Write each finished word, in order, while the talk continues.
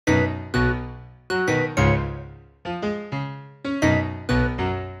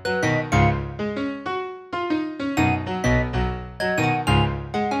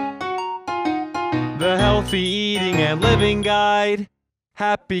and living guide.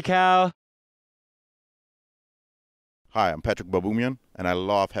 HappyCow. Hi, I'm Patrik Baboumian, and I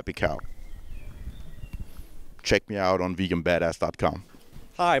love HappyCow. Check me out on veganbadass.com.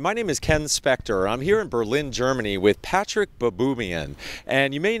 Hi, my name is Ken Spector. I'm here in Berlin, Germany with Patrik Baboumian,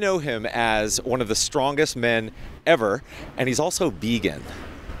 and you may know him as one of the strongest men ever, and he's also vegan.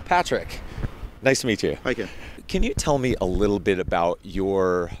 Patrik, nice to meet you. Hi, Ken. Can you tell me a little bit about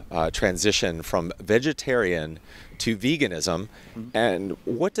your transition from vegetarian to veganism, and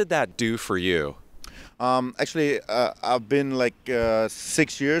what did that do for you? Actually, I've been like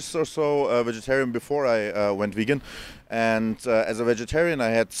 6 years or so vegetarian before I went vegan. And as a vegetarian, I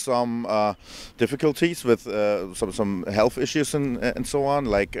had some difficulties with some health issues and so on.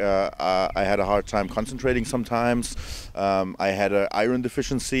 Like I had a hard time concentrating sometimes. I had an iron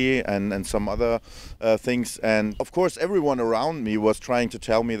deficiency and some other things. And of course, everyone around me was trying to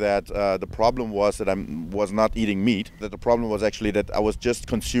tell me that the problem was that I was not eating meat. That the problem was actually that I was just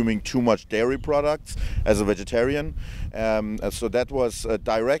consuming too much dairy products as a vegetarian. So that was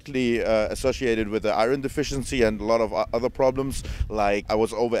directly associated with the iron deficiency and a lot of other problems, like I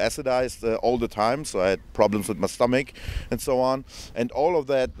was over-acidized all the time, so I had problems with my stomach and so on. And all of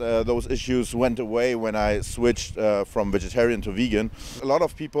that, those issues went away when I switched from vegetarian to vegan. A lot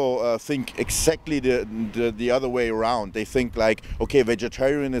of people think exactly the other way around. They think like, okay,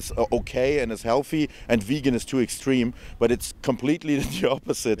 vegetarian is okay and is healthy, and vegan is too extreme, but it's completely the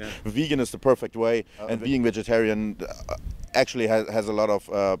opposite. Yeah. Vegan is the perfect way, and being vegetarian actually has a lot of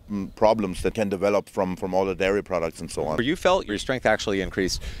problems that can develop from all the dairy products and so on. You felt your strength actually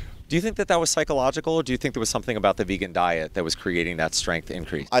increased. Do you think that was psychological, or do you think there was something about the vegan diet that was creating that strength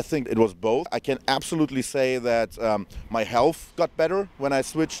increase? I think it was both. I can absolutely say that my health got better when I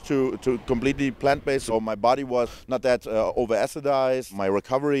switched to completely plant-based. So my body was not that over-acidized. My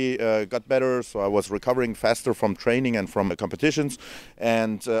recovery got better, so I was recovering faster from training and from competitions.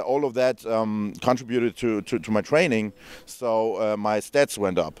 And all of that contributed to my training. So my stats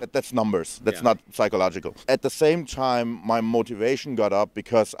went up. That's numbers. That's not psychological. At the same time, my motivation got up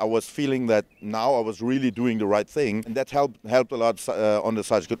because I was feeling that now I was really doing the right thing, and that helped a lot on the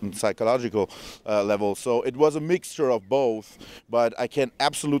psychological level. So it was a mixture of both, but I can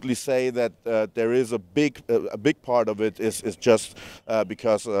absolutely say that there is a big part of it is just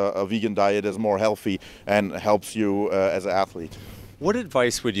because a vegan diet is more healthy and helps you as an athlete. What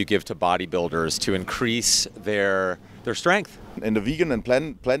advice would you give to bodybuilders to increase their strength? In the vegan and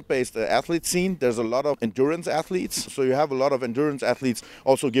plant-based athlete scene, there's a lot of endurance athletes. So you have a lot of endurance athletes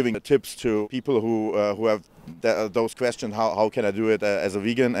also giving tips to people who have those questions, how can I do it as a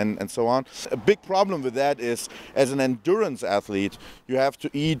vegan and so on. A big problem with that is, as an endurance athlete, you have to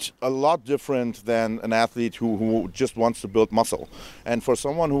eat a lot different than an athlete who just wants to build muscle. And for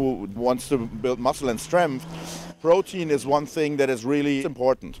someone who wants to build muscle and strength, protein is one thing that is really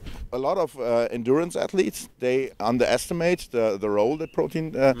important. A lot of endurance athletes, they underestimate the role that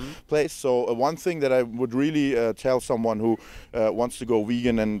protein plays. So one thing that I would really tell someone who wants to go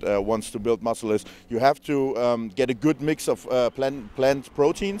vegan and wants to build muscle is you have to get a good mix of plant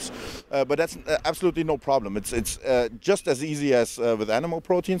proteins, but that's absolutely no problem. It's just as easy as with animal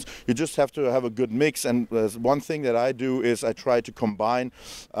proteins. You just have to have a good mix. And one thing that I do is I try to combine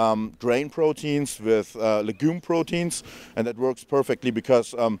grain proteins with legume proteins, and that works perfectly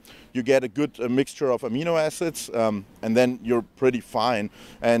because you get a good mixture of amino acids, and then you're pretty fine.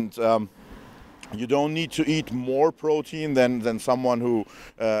 And you don't need to eat more protein than someone who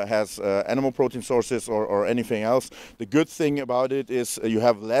has animal protein sources or anything else. The good thing about it is you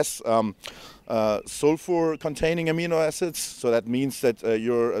have less sulfur-containing amino acids, so that means that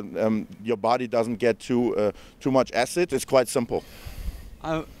your body doesn't get too much acid. It's quite simple.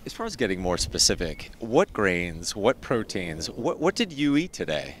 As far as getting more specific, what grains, what proteins, what did you eat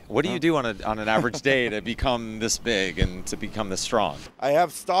today? What do you do on an average day to become this big and to become this strong? I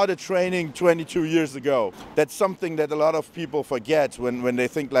have started training 22 years ago. That's something that a lot of people forget when they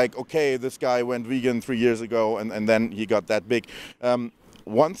think like, okay, this guy went vegan 3 years ago and then he got that big.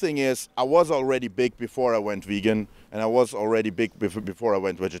 One thing is, I was already big before I went vegan, and I was already big before I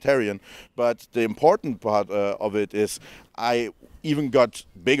went vegetarian. But the important part of it is I even got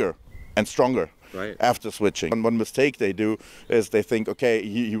bigger and stronger after switching. And one mistake they do is they think, okay,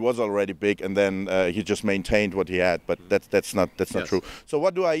 he was already big, and then he just maintained what he had. But that's not true. So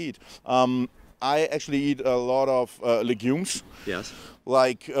what do I eat? I actually eat a lot of legumes. Yes.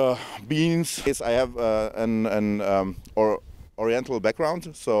 Like beans. I have Oriental background,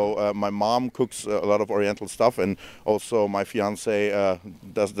 so my mom cooks a lot of Oriental stuff, and also my fiance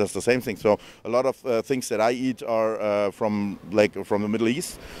does the same thing. So a lot of things that I eat are from the Middle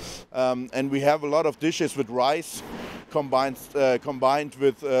East, and we have a lot of dishes with rice combined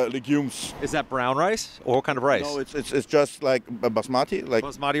with legumes. Is that brown rice or what kind of rice? No, it's just like basmati, like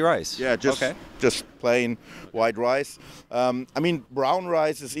basmati rice. Yeah, just plain white rice. I mean, brown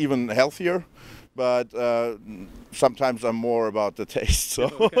rice is even healthier, but sometimes I'm more about the taste, so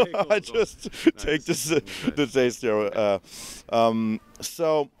Okay, cool, I just take the taste here.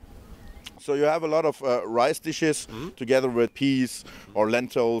 So you have a lot of rice dishes together with peas or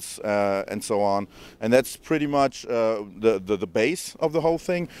lentils and so on, and that's pretty much the base of the whole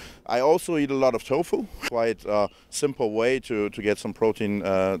thing. I also eat a lot of tofu, quite a simple way to get some protein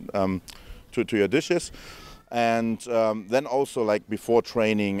to your dishes. And then also, like before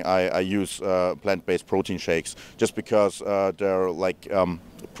training, I use plant-based protein shakes just because they're like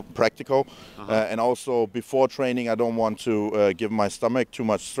practical. And also before training, I don't want to give my stomach too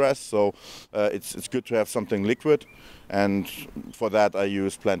much stress, so it's good to have something liquid. And for that, I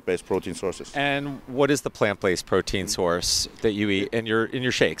use plant-based protein sources. And what is the plant-based protein source that you eat in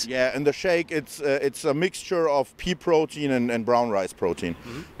your shakes? Yeah, in the shake, it's a mixture of pea protein and brown rice protein.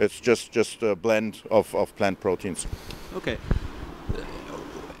 It's just a blend of plant proteins. Okay.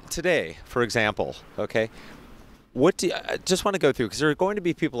 Today, for example, okay, what do you, I just want to go through, because there are going to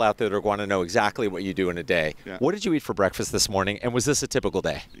be people out there that are going to know exactly what you do in a day. Yeah. What did you eat for breakfast this morning, and was this a typical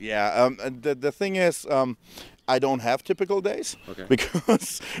day? Yeah, the thing is, I don't have typical days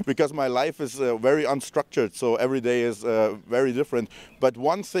because my life is very unstructured. So every day is very different. But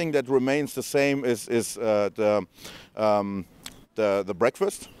one thing that remains the same is the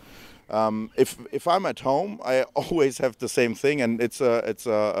breakfast. If I'm at home, I always have the same thing, and it's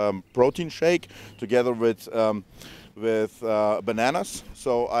a protein shake together with bananas.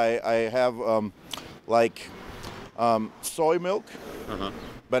 So I have soy milk,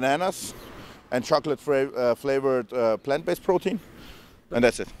 bananas, and chocolate flavored plant-based protein, and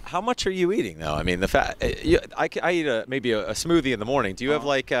that's it. How much are you eating, though? I mean, the I eat maybe a smoothie in the morning. Do you have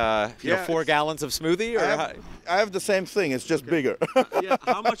 4 gallons of smoothie? Or I have the same thing. It's just bigger. Yeah.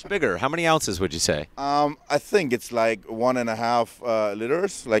 How much bigger? How many ounces would you say? I think it's like 1.5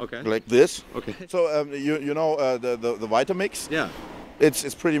 liters, like this. Okay. So you know the Vitamix? Yeah.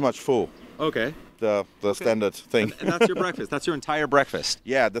 It's pretty much full. Okay. The standard thing. And that's your breakfast. That's your entire breakfast.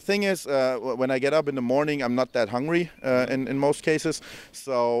 Yeah, the thing is, when I get up in the morning, I'm not that hungry in most cases.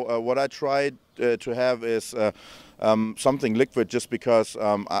 So what I try to have is something liquid, just because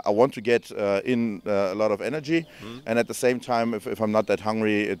I want to get in a lot of energy, and at the same time, if I'm not that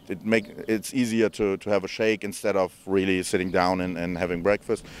hungry, it's easier to have a shake instead of really sitting down and having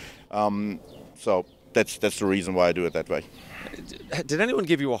breakfast. So that's the reason why I do it that way. Did anyone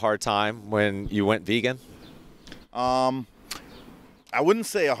give you a hard time when you went vegan? I wouldn't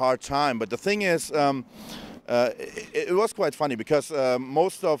say a hard time, but the thing is, it was quite funny because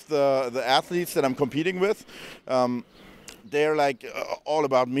most of the athletes that I'm competing with, they're like all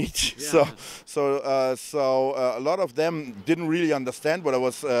about meat. Yeah. So a lot of them didn't really understand what I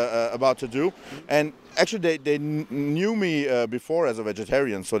was about to do, and actually they knew me before as a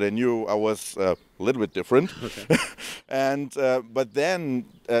vegetarian, so they knew I was a little bit different. Okay. And but then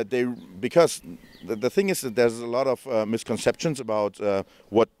because the thing is that there's a lot of misconceptions about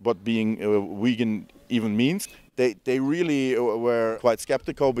what being vegan even means. They really were quite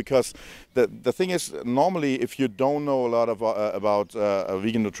skeptical, because the thing is, normally if you don't know a lot about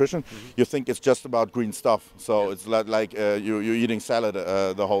vegan nutrition, you think it's just about green stuff. So it's like you're eating salad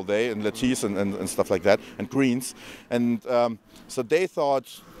the whole day, and lettuce and stuff like that, and greens. And so they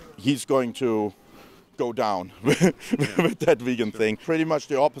thought he's going to go down with that vegan thing. Pretty much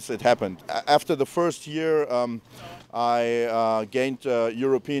the opposite happened. After the first year, I gained a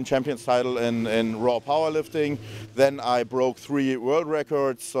European Champions title in raw powerlifting. Then I broke 3 world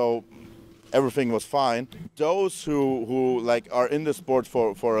records, so everything was fine. Those who like are in the sport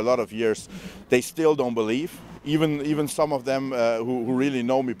for a lot of years, they still don't believe. Even some of them who really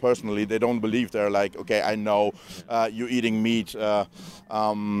know me personally, they don't believe. They're like, okay, I know you're eating meat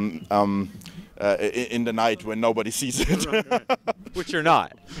in the night when nobody sees it. Right. Which you're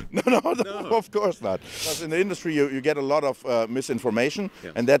not. No, of course not. Because in the industry you get a lot of misinformation,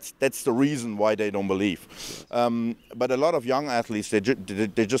 and that's the reason why they don't believe. But a lot of young athletes, they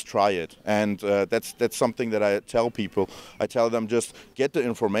just try it, and that's something that I tell people. I tell them, just get the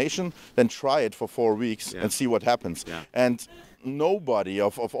information, then try it for 4 weeks and see what happens. Yeah. And nobody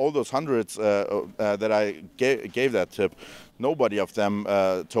of all those hundreds that I gave that tip, nobody of them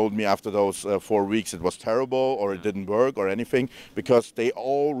told me after those 4 weeks it was terrible or it didn't work or anything, because they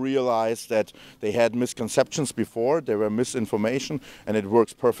all realized that they had misconceptions before, there were misinformation, and it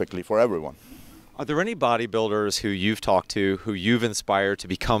works perfectly for everyone. Are there any bodybuilders who you've talked to, who you've inspired to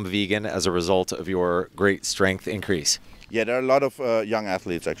become vegan as a result of your great strength increase? Yeah, there are a lot of young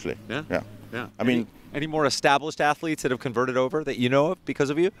athletes actually. Yeah. I mean, any more established athletes that have converted over that you know of because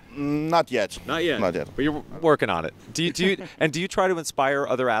of you? not yet. Not yet. Not yet. But you're working on it. Do you try to inspire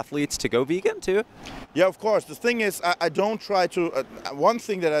other athletes to go vegan too? Yeah, of course. The thing is, I don't try to. One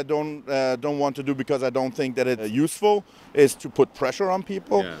thing that I don't want to do, because I don't think that it's useful, is to put pressure on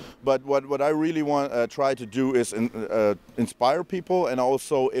people. Yeah. But what I really want try to do is inspire people, and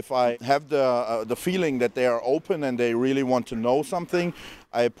also if I have the feeling that they are open and they really want to know something,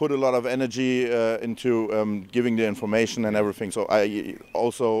 I put a lot of energy into giving the information and everything. So I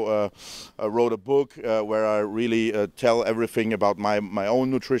also wrote a book where I really tell everything about my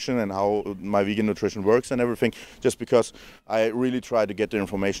own nutrition and how my vegan nutrition works and everything, just because I really try to get the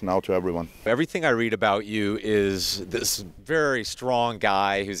information out to everyone. Everything I read about you is this very strong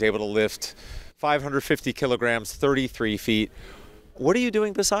guy who's able to lift 550 kilograms, 33 feet. What are you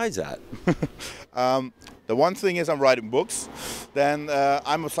doing besides that? The one thing is I'm writing books. Then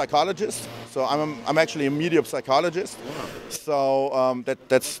I'm a psychologist, so I'm actually a media psychologist. Wow. So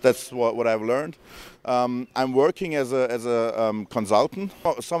that's what I've learned. I'm working as a consultant.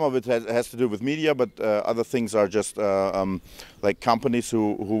 Some of it has to do with media, but other things are just like companies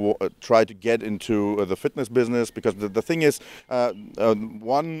who try to get into the fitness business. Because the thing is,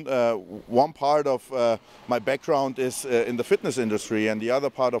 one part of my background is in the fitness industry, and the other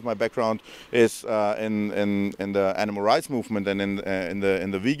part of my background is in the animal rights movement and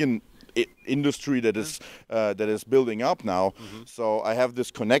in the vegan industry that is building up now. Mm-hmm. So I have this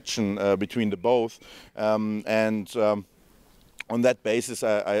connection between the both, and on that basis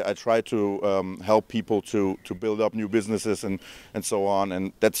I try to help people to build up new businesses and so on,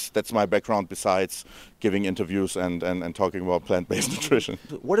 and that's my background besides giving interviews and talking about plant-based nutrition.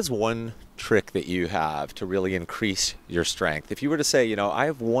 What is one trick that you have to really increase your strength? If you were to say, I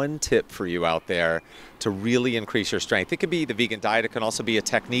have one tip for you out there to really increase your strength, it could be the vegan diet, it can also be a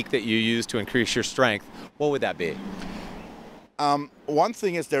technique that you use to increase your strength, what would that be? One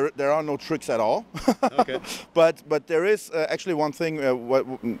thing is there are no tricks at all. Okay. but there is actually one thing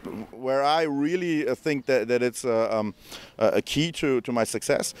where I really think that it's a key to my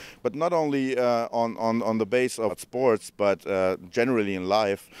success, but not only on the base of sports, but generally in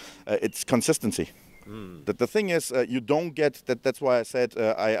life, it's consistency. The thing is, you don't get that. That's why I said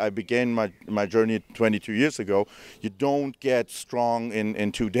I began my journey 22 years ago. You don't get strong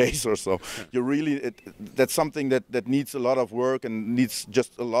in 2 days or so. You really that's something that needs a lot of work and needs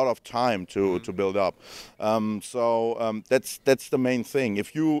just a lot of time to build up. So that's the main thing.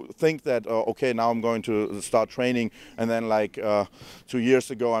 If you think that okay, now I'm going to start training, and then like 2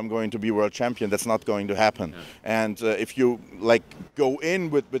 years ago I'm going to be world champion, that's not going to happen. Yeah. And if you like go in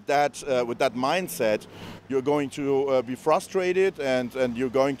with that mindset, you're going to be frustrated and you're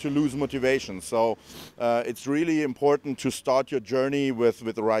going to lose motivation. So it's really important to start your journey with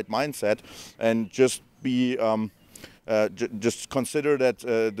the right mindset, and just be just consider that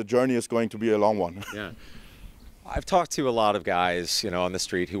the journey is going to be a long one. Yeah. I've talked to a lot of guys, on the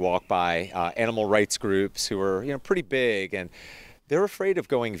street who walk by animal rights groups who are, pretty big, and they're afraid of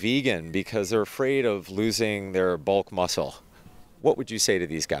going vegan because they're afraid of losing their bulk muscle. What would you say to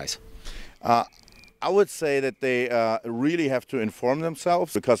these guys? I would say that they really have to inform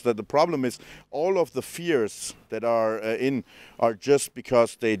themselves, because the problem is all of the fears that are just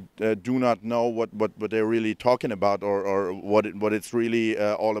because they do not know what they're really talking about, or what it's really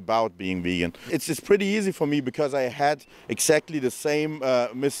all about being vegan. It's pretty easy for me because I had exactly the same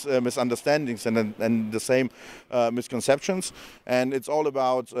misunderstandings and the same misconceptions, and it's all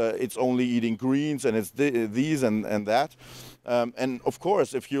about it's only eating greens and it's these and that. And of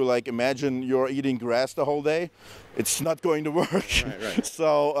course, if you imagine you're eating grass the whole day, it's not going to work. Right.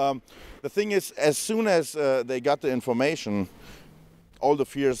 So the thing is, as soon as they got the information, all the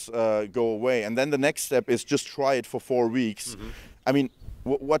fears go away. And then the next step is just try it for 4 weeks. Mm-hmm. I mean,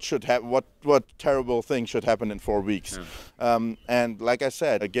 what should happen? What terrible thing should happen in 4 weeks? Yeah. And like I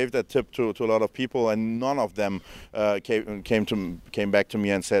said, I gave that tip to a lot of people, and none of them came back to me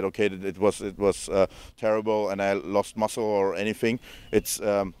and said, okay, it was terrible and I lost muscle or anything. It's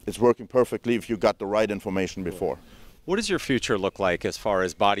working perfectly if you got the right information before. What does your future look like as far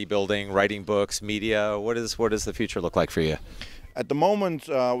as bodybuilding, writing books, media? What does the future look like for you? At the moment,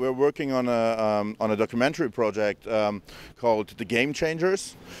 we're working on a documentary project called The Game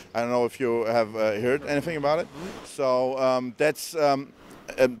Changers. I don't know if you have heard anything about it. So that's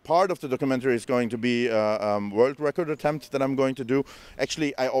part of the documentary is going to be a world record attempt that I'm going to do.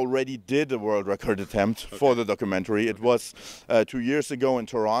 Actually, I already did a world record attempt for the documentary. It was 2 years ago in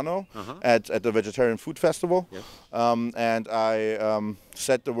Toronto at the Vegetarian Food Festival. Yep. And I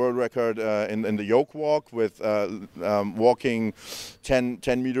set the world record in the yoke walk with walking 10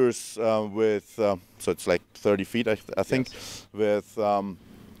 meters with, so it's like 30 feet, I think, with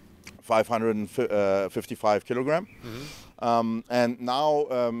 555 kilogram. And now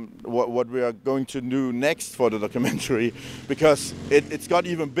what we are going to do next for the documentary, because it's got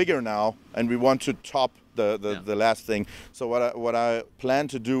even bigger now and we want to top the last thing. So what I plan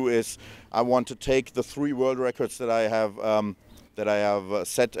to do is I want to take the 3 world records that I have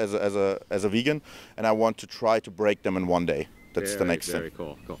set as a vegan, and I want to try to break them in one day. That's the next thing. Very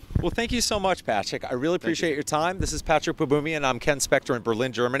cool. Well, thank you so much, Patrik. I really appreciate your time. This is Patrik Baboumian. I'm Ken Spector in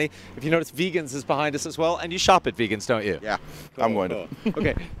Berlin, Germany. If you notice, Veganz is behind us as well, and you shop at Veganz, don't you? Yeah, I'm going to.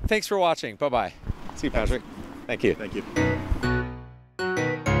 Okay, thanks for watching. Bye-bye. See you, Patrik. Thank you. Thank you.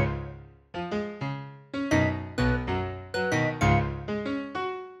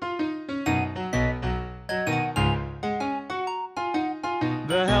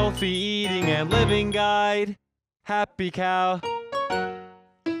 The Healthy Eating and Living Guide. HappyCow.